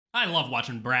I love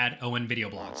watching Brad Owen video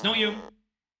blogs, don't you?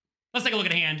 Let's take a look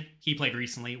at a hand he played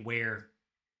recently where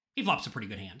he flops a pretty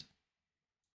good hand.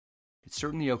 It's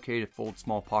certainly okay to fold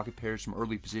small pocket pairs from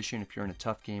early position if you're in a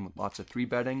tough game with lots of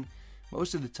 3-betting.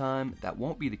 Most of the time, that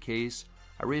won't be the case.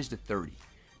 I raised to 30.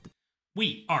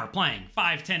 We are playing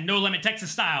 5-10 no limit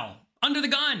Texas style. Under the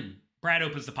gun! Brad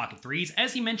opens the pocket threes.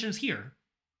 As he mentions here,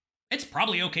 it's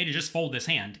probably okay to just fold this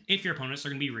hand if your opponents are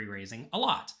going to be re-raising a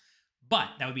lot. But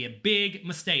that would be a big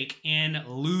mistake in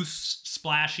loose,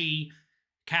 splashy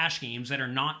cash games that are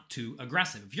not too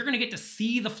aggressive. If you're going to get to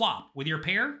see the flop with your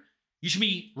pair, you should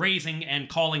be raising and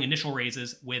calling initial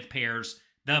raises with pairs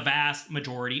the vast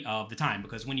majority of the time,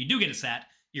 because when you do get a set,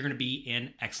 you're going to be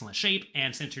in excellent shape.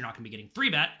 And since you're not going to be getting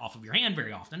 3-bet off of your hand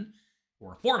very often,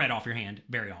 or 4-bet off your hand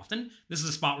very often, this is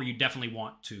a spot where you definitely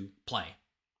want to play.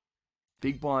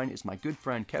 Big blind is my good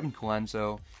friend Kevin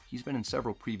Colenso. He's been in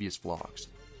several previous vlogs.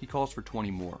 He calls for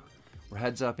 20 more. We're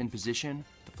heads up in position.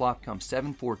 The flop comes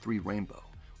 7-4-3 rainbow.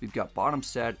 We've got bottom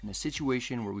set in a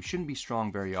situation where we shouldn't be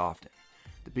strong very often.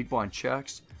 The big blind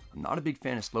checks. I'm not a big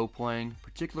fan of slow playing,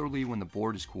 particularly when the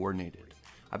board is coordinated.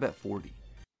 I bet 40.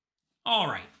 All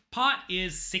right, pot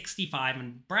is 65,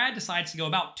 and Brad decides to go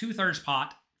about 2/3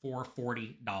 pot for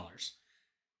 $40.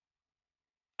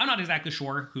 I'm not exactly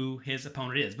sure who his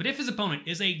opponent is, but if his opponent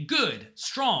is a good,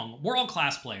 strong,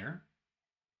 world-class player,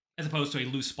 as opposed to a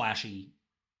loose, splashy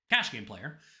cash game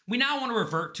player, we now want to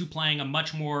revert to playing a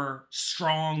much more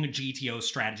strong GTO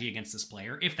strategy against this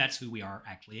player, if that's who we are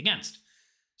actually against.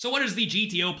 So what is the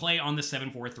GTO play on the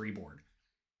 7-4-3 board?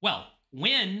 Well,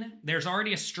 when there's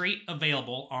already a straight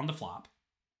available on the flop,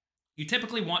 you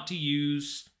typically want to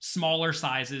use smaller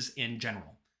sizes in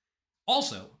general.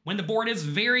 Also, when the board is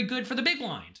very good for the big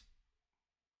blind,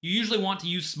 you usually want to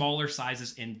use smaller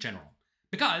sizes in general,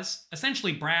 because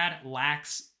essentially Brad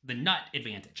lacks the nut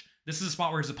advantage. This is a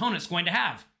spot where his opponent's going to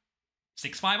have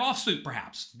 6-5 offsuit,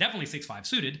 perhaps. Definitely 6-5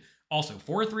 suited. Also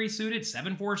 4-3 suited,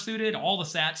 7-4 suited, all the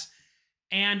sets.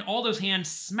 And all those hands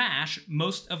smash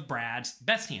most of Brad's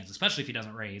best hands, especially if he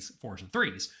doesn't raise 4s and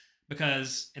 3s.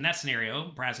 Because in that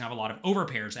scenario, Brad's going to have a lot of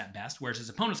overpairs at best, whereas his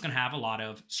opponent's going to have a lot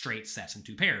of straight sets and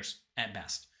 2 pairs at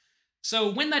best.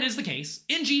 So when that is the case,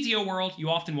 in GTO world, you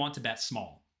often want to bet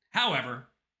small. However,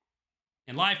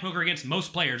 in live poker against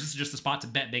most players, this is just a spot to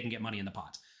bet big and get money in the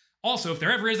pot. Also, if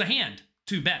there ever is a hand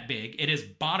to bet big, it is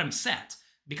bottom set,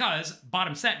 because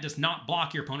bottom set does not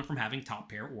block your opponent from having top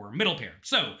pair or middle pair.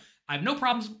 So I have no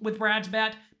problems with Brad's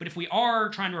bet, but if we are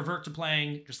trying to revert to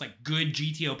playing just like good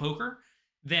GTO poker,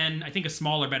 then I think a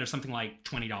smaller bet of something like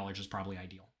 $20 is probably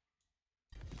ideal.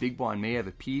 The big blind may have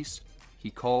a piece.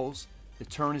 He calls. The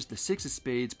turn is the 6 of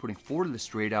spades, putting 4 to the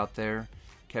straight out there.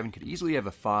 Kevin could easily have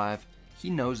a 5.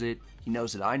 He knows it. He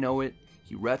knows that I know it.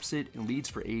 He reps it and leads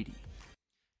for 80.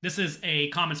 This is a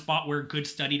common spot where good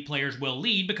studied players will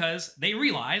lead because they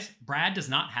realize Brad does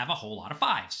not have a whole lot of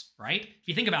 5s, right? If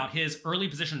you think about his early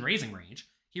position raising range,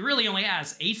 he really only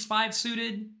has ace-5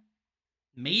 suited,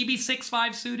 maybe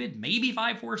 6-5 suited, maybe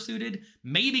 5-4 suited,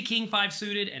 maybe king-5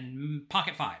 suited, and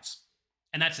pocket 5s.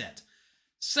 And that's it.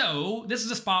 So this is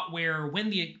a spot where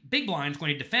when the big blind is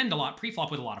going to defend a lot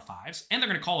pre-flop with a lot of 5s, and they're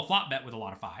going to call a flop bet with a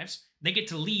lot of 5s, they get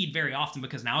to lead very often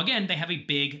because now, again, they have a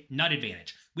big nut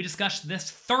advantage. We discussed this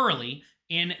thoroughly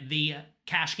in the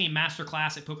Cash Game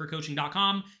Masterclass at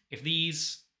pokercoaching.com. If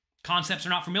these concepts are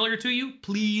not familiar to you,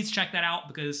 please check that out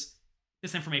because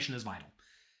this information is vital.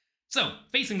 So,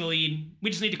 facing the lead, we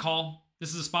just need to call.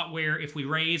 This is a spot where if we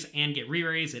raise and get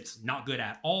re-raise, it's not good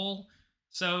at all.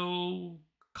 So,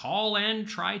 call and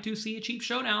try to see a cheap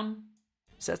showdown.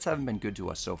 Sets haven't been good to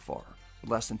us so far. With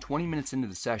less than 20 minutes into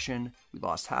the session, we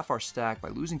lost half our stack by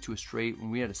losing to a straight when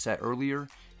we had a set earlier,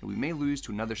 and we may lose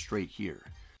to another straight here.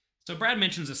 So Brad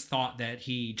mentions this thought that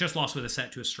he just lost with a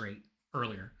set to a straight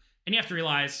earlier. And you have to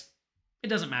realize, it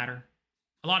doesn't matter.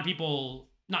 A lot of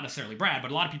people, not necessarily Brad,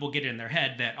 but a lot of people get it in their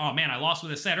head that, oh man, I lost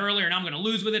with a set earlier and I'm going to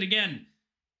lose with it again,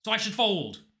 so I should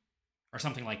fold, or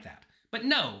something like that. But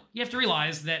no, you have to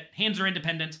realize that hands are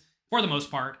independent for the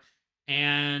most part,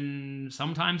 and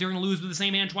sometimes you're going to lose with the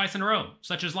same hand twice in a row,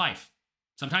 such as life.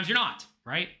 Sometimes you're not,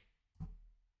 right?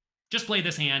 Just play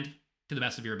this hand to the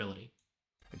best of your ability.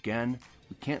 Again,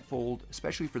 we can't fold,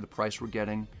 especially for the price we're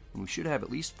getting, when we should have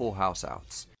at least full house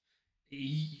outs.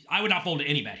 I would not fold to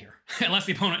any bet here, unless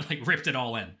the opponent ripped it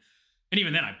all in. And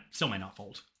even then, I still might not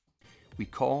fold. We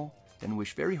call, then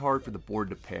wish very hard for the board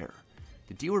to pair.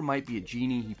 The dealer might be a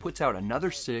genie, he puts out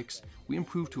another 6, we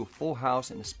improve to a full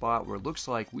house in a spot where it looks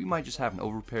like we might just have an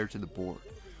overpair to the board.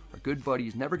 Our good buddy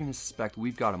is never going to suspect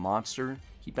we've got a monster,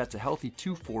 he bets a healthy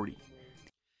 240.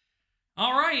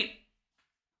 All right,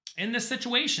 in this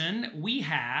situation, we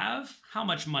have how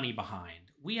much money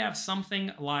behind? we have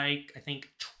something like, I think,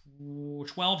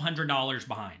 $1,200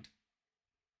 behind.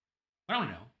 What I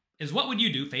don't know is, what would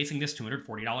you do facing this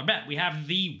 $240 bet? We have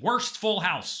the worst full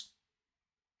house.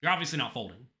 You're obviously not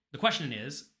folding. The question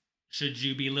is, should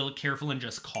you be a little careful and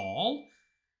just call?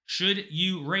 Should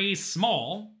you raise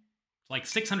small, like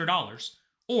 $600,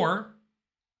 or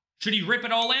should you rip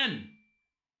it all in?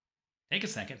 Take a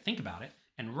second, think about it,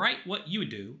 and write what you would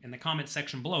do in the comments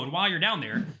section below. And while you're down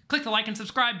there, click the like and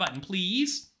subscribe button,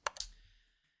 please.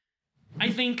 I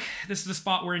think this is the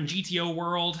spot where in GTO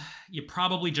world, you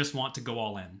probably just want to go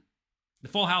all in. The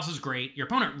full house is great. Your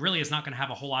opponent really is not going to have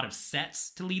a whole lot of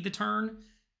sets to lead the turn,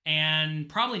 and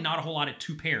probably not a whole lot of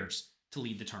two pairs to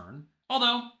lead the turn.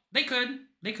 Although, they could.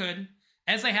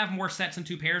 As they have more sets and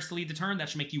two pairs to lead the turn, that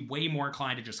should make you way more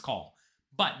inclined to just call.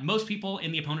 But most people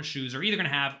in the opponent's shoes are either going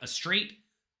to have a straight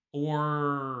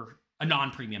or a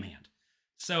non-premium hand.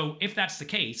 So if that's the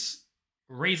case,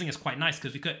 raising is quite nice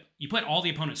because you put all the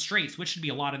opponent's straights, which should be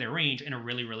a lot of their range, in a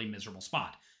really, really miserable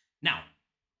spot. Now,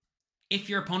 if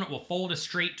your opponent will fold a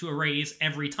straight to a raise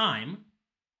every time,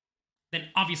 then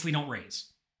obviously don't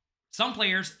raise. Some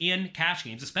players in cash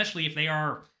games, especially if they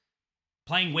are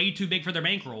playing way too big for their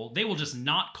bankroll, they will just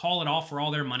not call it off for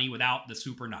all their money without the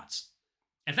super nuts.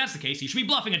 If that's the case, you should be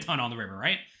bluffing a ton on the river,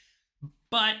 right?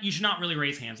 But you should not really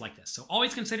raise hands like this. So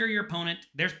always consider your opponent,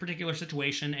 their particular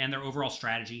situation, and their overall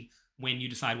strategy when you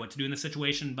decide what to do in the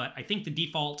situation. But I think the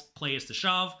default play is to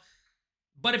shove.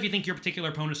 But if you think your particular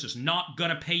opponent is just not going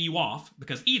to pay you off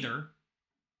because either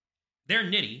they're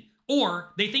nitty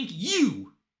or they think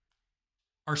you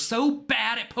are so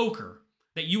bad at poker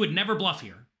that you would never bluff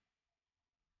here,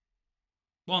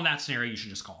 well, in that scenario, you should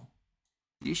just call.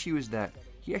 The issue is that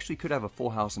he actually could have a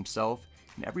full house himself,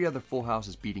 and every other full house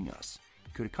is beating us.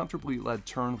 He could have comfortably led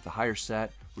turn with a higher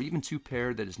set, or even two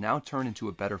pair that is now turned into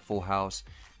a better full house,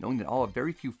 knowing that I'll have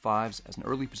very few fives as an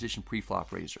early position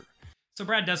pre-flop raiser. So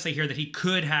Brad does say here that he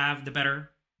could have the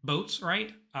better boats,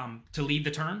 right, to lead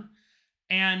the turn.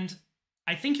 And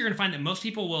I think you're going to find that most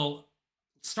people will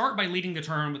start by leading the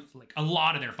turn with like a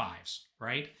lot of their fives,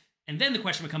 right? And then the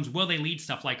question becomes, will they lead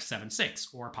stuff like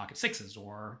 7-6 or pocket sixes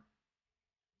or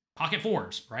pocket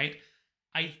fours, right?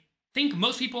 I think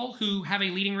most people who have a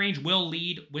leading range will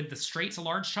lead with the straights a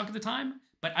large chunk of the time,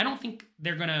 but I don't think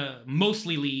they're going to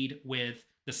mostly lead with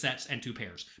the sets and two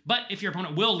pairs. But if your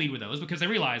opponent will lead with those because they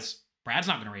realize Brad's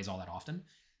not going to raise all that often,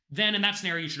 then in that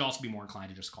scenario, you should also be more inclined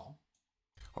to just call.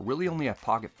 I'll really only have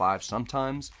pocket five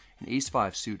sometimes and ace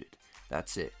five suited.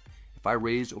 That's it. If I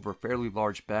raise over a fairly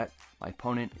large bet, my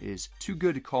opponent is too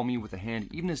good to call me with a hand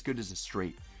even as good as a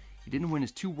straight. He didn't win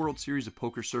his 2 World Series of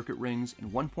Poker circuit rings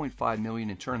and $1.5 million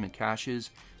in tournament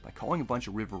cashes by calling a bunch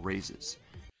of river raises.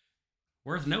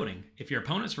 Worth noting, if your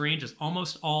opponent's range is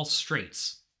almost all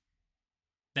straights,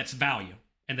 that's value,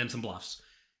 and then some bluffs.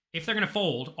 If they're going to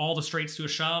fold all the straights to a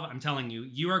shove, I'm telling you,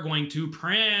 you are going to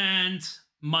print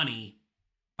money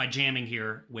by jamming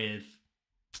here with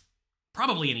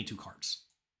probably any 2 cards.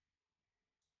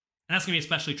 And that's going to be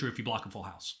especially true if you block a full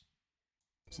house.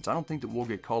 Since I don't think that we'll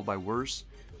get called by worse,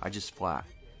 I just flat.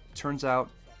 Turns out,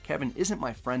 Kevin isn't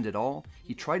my friend at all.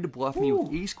 He tried to bluff me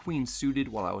with ace-queen suited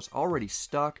while I was already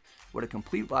stuck. What a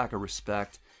complete lack of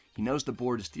respect. He knows the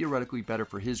board is theoretically better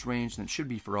for his range than it should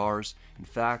be for ours. In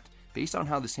fact, based on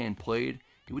how this hand played,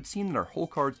 it would seem that our whole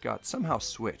cards got somehow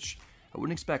switched. I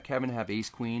wouldn't expect Kevin to have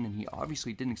ace-queen, and he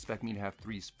obviously didn't expect me to have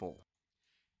 3s full.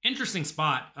 Interesting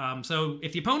spot. So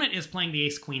if the opponent is playing the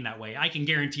ace-queen that way, I can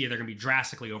guarantee you they're going to be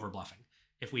drastically over-bluffing.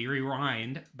 If we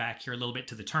rewind back here a little bit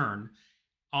to the turn,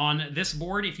 on this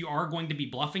board, if you are going to be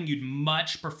bluffing, you'd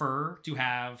much prefer to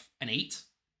have an 8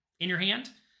 in your hand,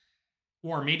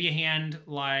 or maybe a hand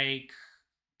like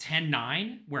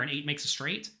 10-9, where an 8 makes a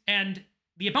straight, and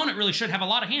the opponent really should have a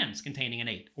lot of hands containing an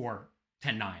 8 or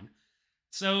 10-9.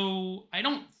 So I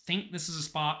don't think this is a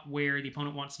spot where the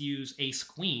opponent wants to use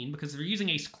ace-queen, because if they're using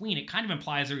ace-queen, it kind of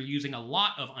implies they're using a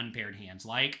lot of unpaired hands,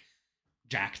 like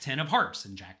Jack-10 of hearts,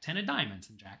 and Jack-10 of diamonds,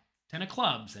 and Jack-10 of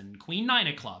clubs, and Queen-9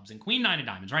 of clubs, and Queen-9 of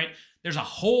diamonds, right? There's a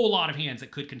whole lot of hands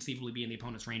that could conceivably be in the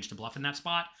opponent's range to bluff in that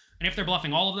spot, and if they're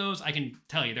bluffing all of those, I can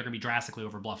tell you they're going to be drastically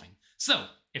over-bluffing. So,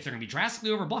 if they're going to be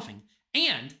drastically over-bluffing,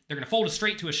 and they're going to fold a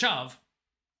straight to a shove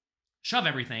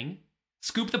everything,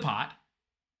 scoop the pot,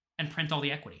 and print all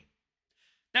the equity.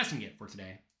 That's going to get it for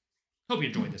today. Hope you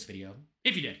enjoyed this video.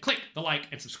 If you did, click the like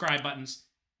and subscribe buttons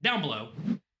down below.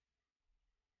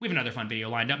 We have another fun video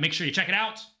lined up. Make sure you check it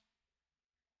out.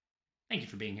 Thank you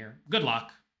for being here. Good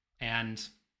luck. And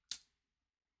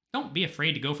don't be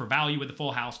afraid to go for value with the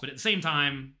full house, but at the same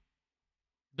time,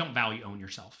 don't value own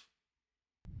yourself.